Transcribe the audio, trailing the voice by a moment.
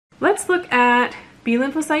Let's look at B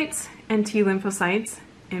lymphocytes and T lymphocytes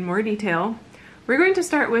in more detail. We're going to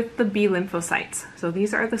start with the B lymphocytes. So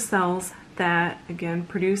these are the cells that, again,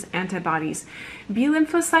 produce antibodies. B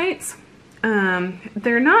lymphocytes,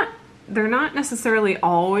 they're not necessarily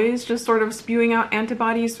always just sort of spewing out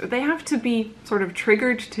antibodies. They have to be sort of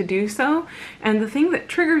triggered to do so. And the thing that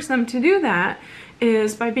triggers them to do that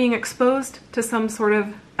is by being exposed to some sort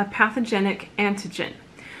of a pathogenic antigen.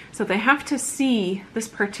 So they have to see this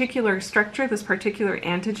particular structure, this particular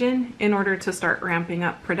antigen, in order to start ramping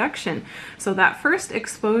up production. So that first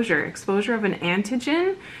exposure of an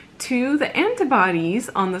antigen to the antibodies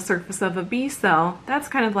on the surface of a B cell, that's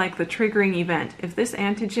kind of like the triggering event. If this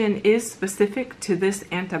antigen is specific to this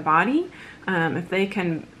antibody, if the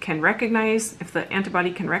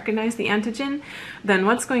antibody can recognize the antigen, then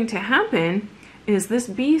what's going to happen is this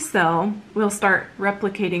B cell will start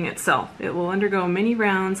replicating itself. It will undergo many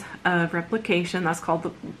rounds of replication. That's called the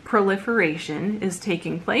proliferation is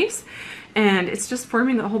taking place, and it's just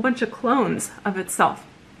forming a whole bunch of clones of itself.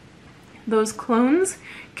 Those clones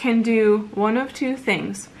can do one of two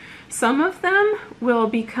things. Some of them will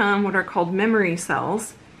become what are called memory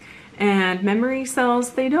cells, and memory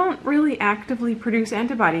cells, they don't really actively produce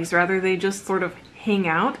antibodies. Rather, they just sort of hang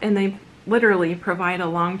out, and they literally provide a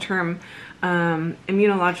long-term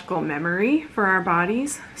immunological memory for our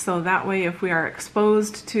bodies. So that way, if we are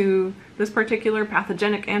exposed to this particular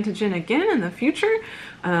pathogenic antigen again in the future,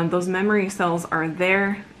 those memory cells are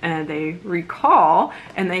there and they recall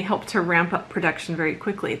and they help to ramp up production very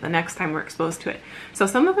quickly the next time we're exposed to it. So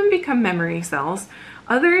some of them become memory cells,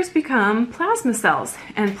 others become plasma cells,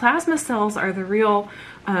 and plasma cells are the real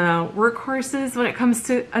workhorses when it comes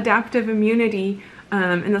to adaptive immunity,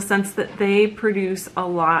 in the sense that they produce a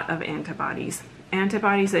lot of antibodies.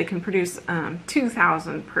 Antibodies, they can produce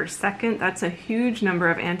 2,000 per second. That's a huge number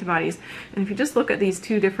of antibodies. And if you just look at these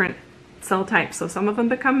two different cell types, so some of them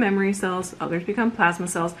become memory cells, others become plasma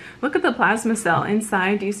cells. Look at the plasma cell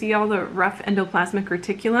inside. Do you see all the rough endoplasmic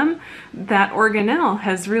reticulum? That organelle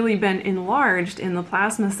has really been enlarged in the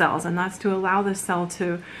plasma cells, and that's to allow the cell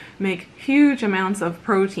to make huge amounts of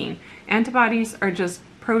protein. Antibodies are just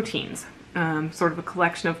proteins. Sort of a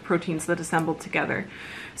collection of proteins that assemble together.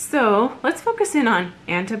 So let's focus in on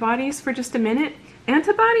antibodies for just a minute.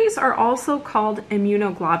 Antibodies are also called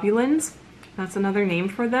immunoglobulins. That's another name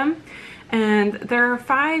for them. And there are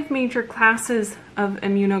 5 major classes of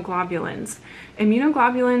immunoglobulins.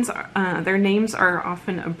 Immunoglobulins, their names are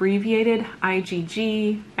often abbreviated: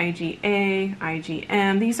 IgG, IgA,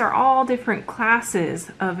 IgM. These are all different classes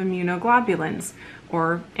of immunoglobulins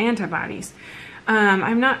or antibodies.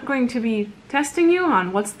 I'm not going to be testing you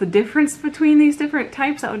on what's the difference between these different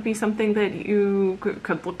types. That would be something that you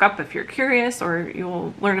could look up if you're curious, or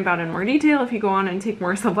you'll learn about in more detail if you go on and take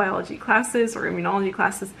more cell biology classes or immunology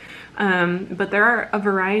classes. But there are a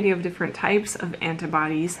variety of different types of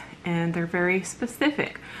antibodies, and they're very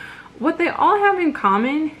specific. What they all have in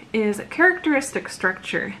common is a characteristic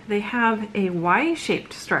structure. They have a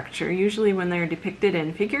Y-shaped structure. Usually when they're depicted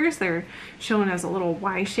in figures, they're shown as a little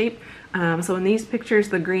Y shape. So in these pictures,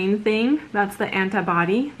 the green thing, that's the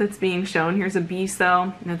antibody that's being shown. Here's a B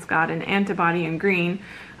cell, and it's got an antibody in green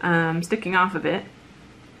sticking off of it.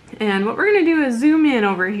 And what we're going to do is zoom in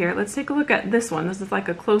over here. Let's take a look at this one. This is like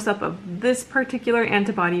a close-up of this particular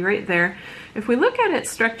antibody right there. If we look at its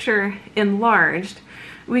structure enlarged,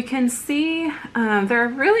 we can see there are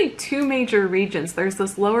really 2 major regions. There's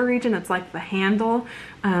this lower region that's like the handle.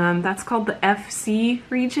 That's called the FC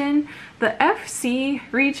region. The FC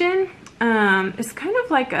region is kind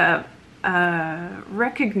of like a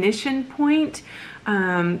recognition point.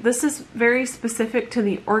 This is very specific to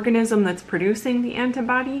the organism that's producing the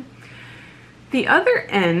antibody. The other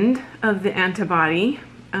end of the antibody,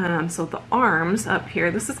 so the arms up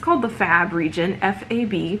here, this is called the FAB region,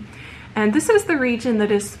 FAB. And this is the region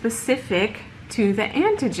that is specific to the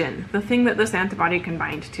antigen, the thing that this antibody can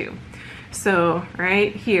bind to. So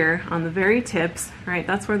right here on the very tips, right,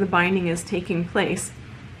 that's where the binding is taking place.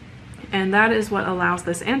 And that is what allows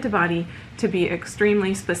this antibody to be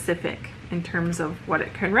extremely specific in terms of what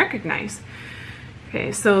it can recognize.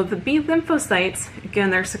 Okay, so the B lymphocytes, again,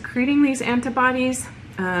 they're secreting these antibodies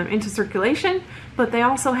into circulation, but they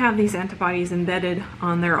also have these antibodies embedded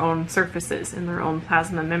on their own surfaces, in their own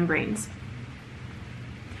plasma membranes.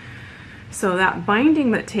 So that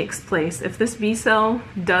binding that takes place, if this B cell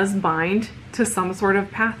does bind to some sort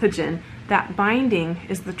of pathogen, that binding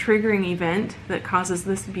is the triggering event that causes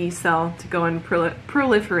this B cell to go and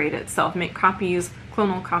proliferate itself, make copies,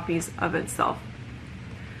 clonal copies of itself.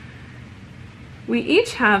 We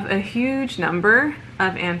each have a huge number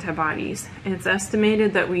of antibodies. It's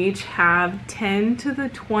estimated that we each have 10 to the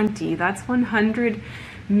 20, that's 100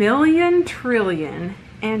 million trillion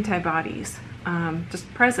antibodies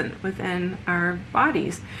just present within our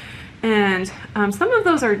bodies. And some of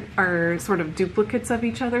those are sort of duplicates of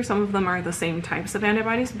each other. Some of them are the same types of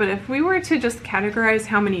antibodies. But if we were to just categorize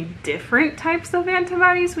how many different types of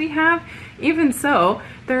antibodies we have, even so,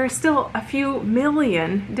 there are still a few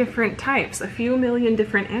million different types, a few million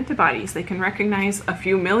different antibodies. They can recognize a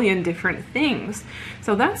few million different things.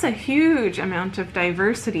 So that's a huge amount of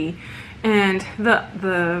diversity. And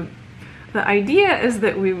the idea is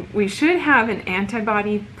that we should have an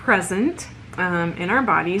antibody present in our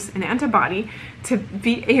bodies, an antibody, to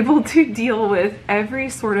be able to deal with every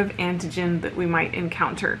sort of antigen that we might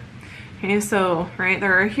encounter. Okay, so, right,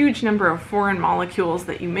 there are a huge number of foreign molecules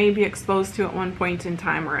that you may be exposed to at one point in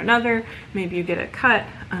time or another. Maybe you get a cut,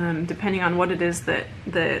 depending on what it is that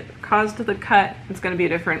caused the cut, it's going to be a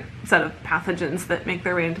different set of pathogens that make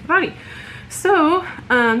their way into the body. So,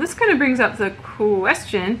 this kind of brings up the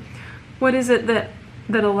question, what is it that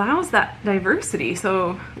allows that diversity?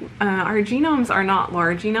 So our genomes are not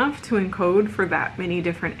large enough to encode for that many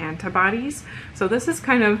different antibodies. So this is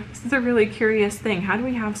a really curious thing. How do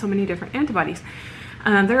we have so many different antibodies?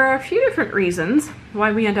 There are a few different reasons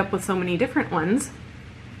why we end up with so many different ones.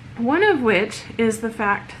 One of which is the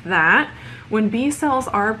fact that when B cells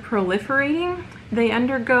are proliferating, they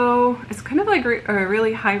undergo, it's kind of like a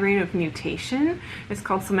really high rate of mutation. It's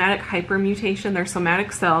called somatic hypermutation. They're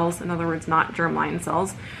somatic cells, in other words, not germline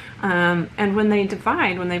cells. And when they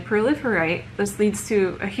divide, when they proliferate, this leads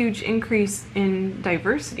to a huge increase in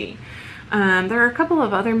diversity. There are a couple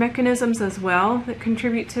of other mechanisms as well that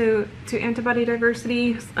contribute to antibody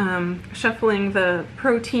diversity. Shuffling the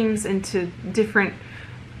proteins into different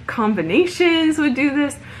combinations would do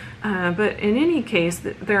this. But in any case,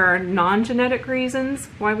 there are non-genetic reasons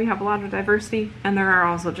why we have a lot of diversity, and there are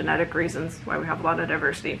also genetic reasons why we have a lot of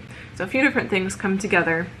diversity. So a few different things come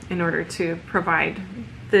together in order to provide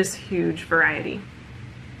this huge variety.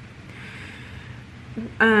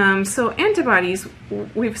 So antibodies,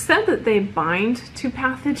 we've said that they bind to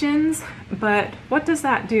pathogens, but what does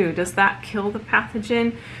that do? Does that kill the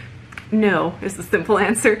pathogen? No, is the simple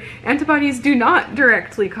answer. Antibodies do not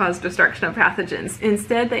directly cause destruction of pathogens.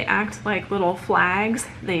 Instead, they act like little flags.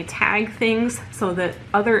 They tag things so that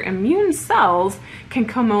other immune cells can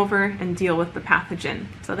come over and deal with the pathogen.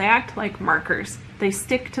 So they act like markers. They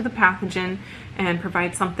stick to the pathogen and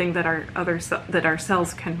provide something that our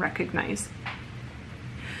cells can recognize.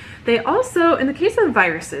 They also, in the case of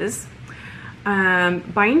viruses,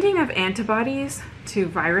 binding of antibodies to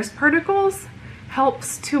virus particles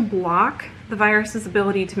helps to block the virus's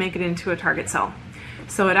ability to make it into a target cell.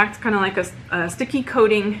 So it acts kind of like a sticky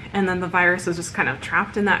coating, and then the virus is just kind of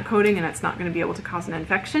trapped in that coating and it's not going to be able to cause an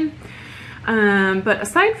infection. But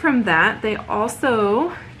aside from that, they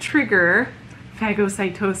also trigger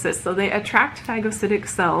phagocytosis. So they attract phagocytic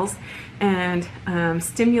cells and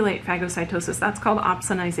stimulate phagocytosis. That's called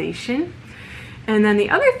opsonization. And then the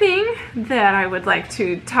other thing that I would like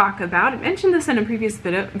to talk about, I mentioned this in a previous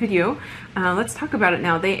video, let's talk about it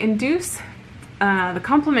now. They induce the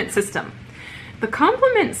complement system. The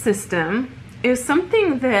complement system is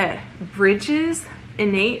something that bridges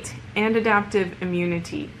innate and adaptive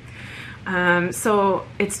immunity. So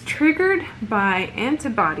it's triggered by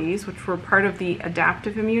antibodies, which were part of the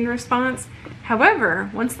adaptive immune response. However,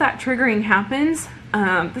 once that triggering happens,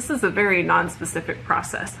 this is a very non-specific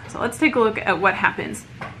process. So let's take a look at what happens.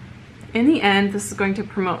 In the end, this is going to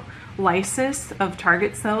promote lysis of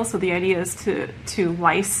target cells. So the idea is to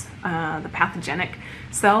lyse the pathogenic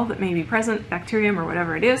cell that may be present, bacterium or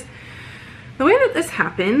whatever it is. The way that this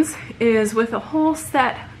happens is with a whole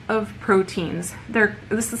set of proteins.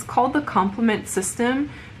 This is called the complement system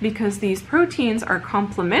because these proteins are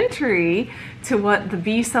complementary to what the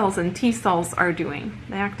B cells and T cells are doing.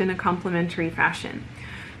 They act in a complementary fashion.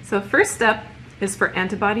 So first step is for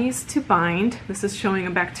antibodies to bind. This is showing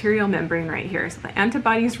a bacterial membrane right here. So the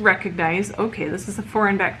antibodies recognize, okay, this is a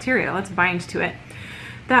foreign bacteria, let's bind to it.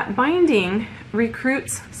 That binding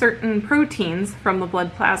recruits certain proteins from the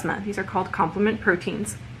blood plasma. These are called complement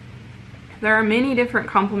proteins. There are many different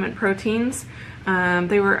complement proteins.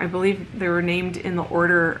 I believe they were named in the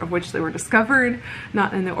order of which they were discovered,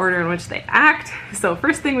 not in the order in which they act. So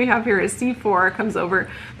first thing we have here is C4 comes over,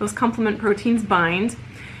 those complement proteins bind,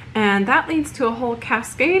 and that leads to a whole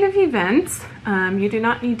cascade of events. You do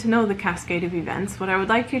not need to know the cascade of events. What I would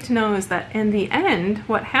like you to know is that in the end,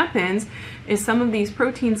 what happens is some of these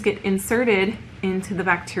proteins get inserted into the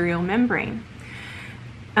bacterial membrane.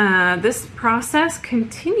 This process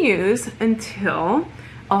continues until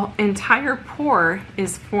an entire pore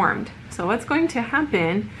is formed. So what's going to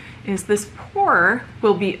happen is this pore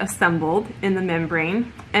will be assembled in the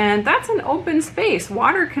membrane, and that's an open space.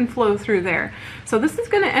 Water can flow through there. So this is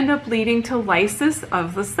going to end up leading to lysis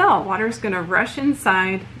of the cell. Water is going to rush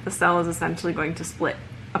inside. The cell is essentially going to split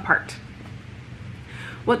apart.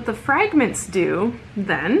 What the fragments do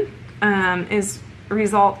then is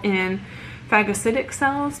result in phagocytic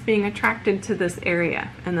cells being attracted to this area,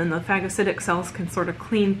 and then the phagocytic cells can sort of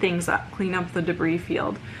clean things up, clean up the debris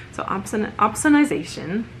field. So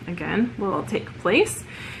opsonization, again, will take place,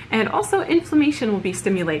 and also inflammation will be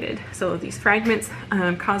stimulated. So these fragments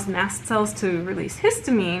cause mast cells to release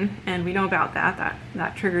histamine, and we know about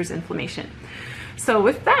that triggers inflammation. So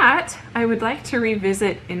with that, I would like to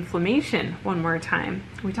revisit inflammation one more time.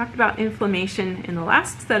 We talked about inflammation in the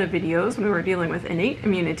last set of videos when we were dealing with innate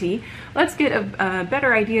immunity. Let's get a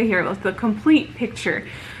better idea here with the complete picture.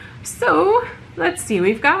 So let's see,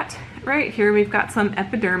 we've got right here, we've got some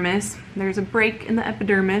epidermis. There's a break in the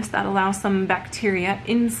epidermis that allows some bacteria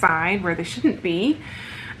inside where they shouldn't be.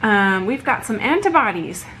 We've got some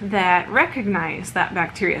antibodies that recognize that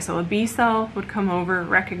bacteria. So a B cell would come over,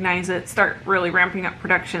 recognize it, start really ramping up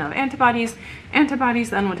production of antibodies. Antibodies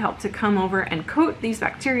then would help to come over and coat these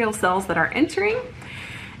bacterial cells that are entering.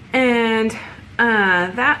 And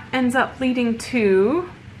that ends up leading to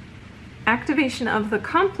activation of the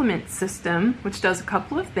complement system, which does a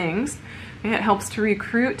couple of things. It helps to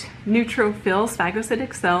recruit neutrophils,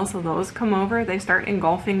 phagocytic cells, so those come over, they start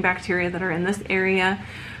engulfing bacteria that are in this area.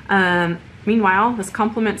 Meanwhile, this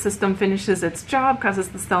complement system finishes its job, causes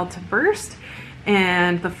the cell to burst,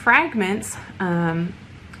 and the fragments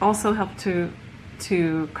also help to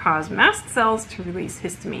cause mast cells to release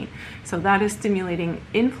histamine. So that is stimulating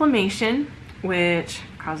inflammation, which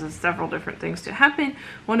causes several different things to happen,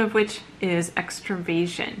 one of which is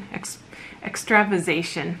extravasation,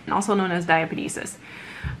 also known as diapedesis.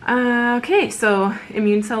 Okay, so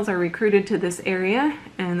immune cells are recruited to this area,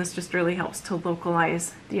 and this just really helps to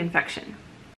localize the infection.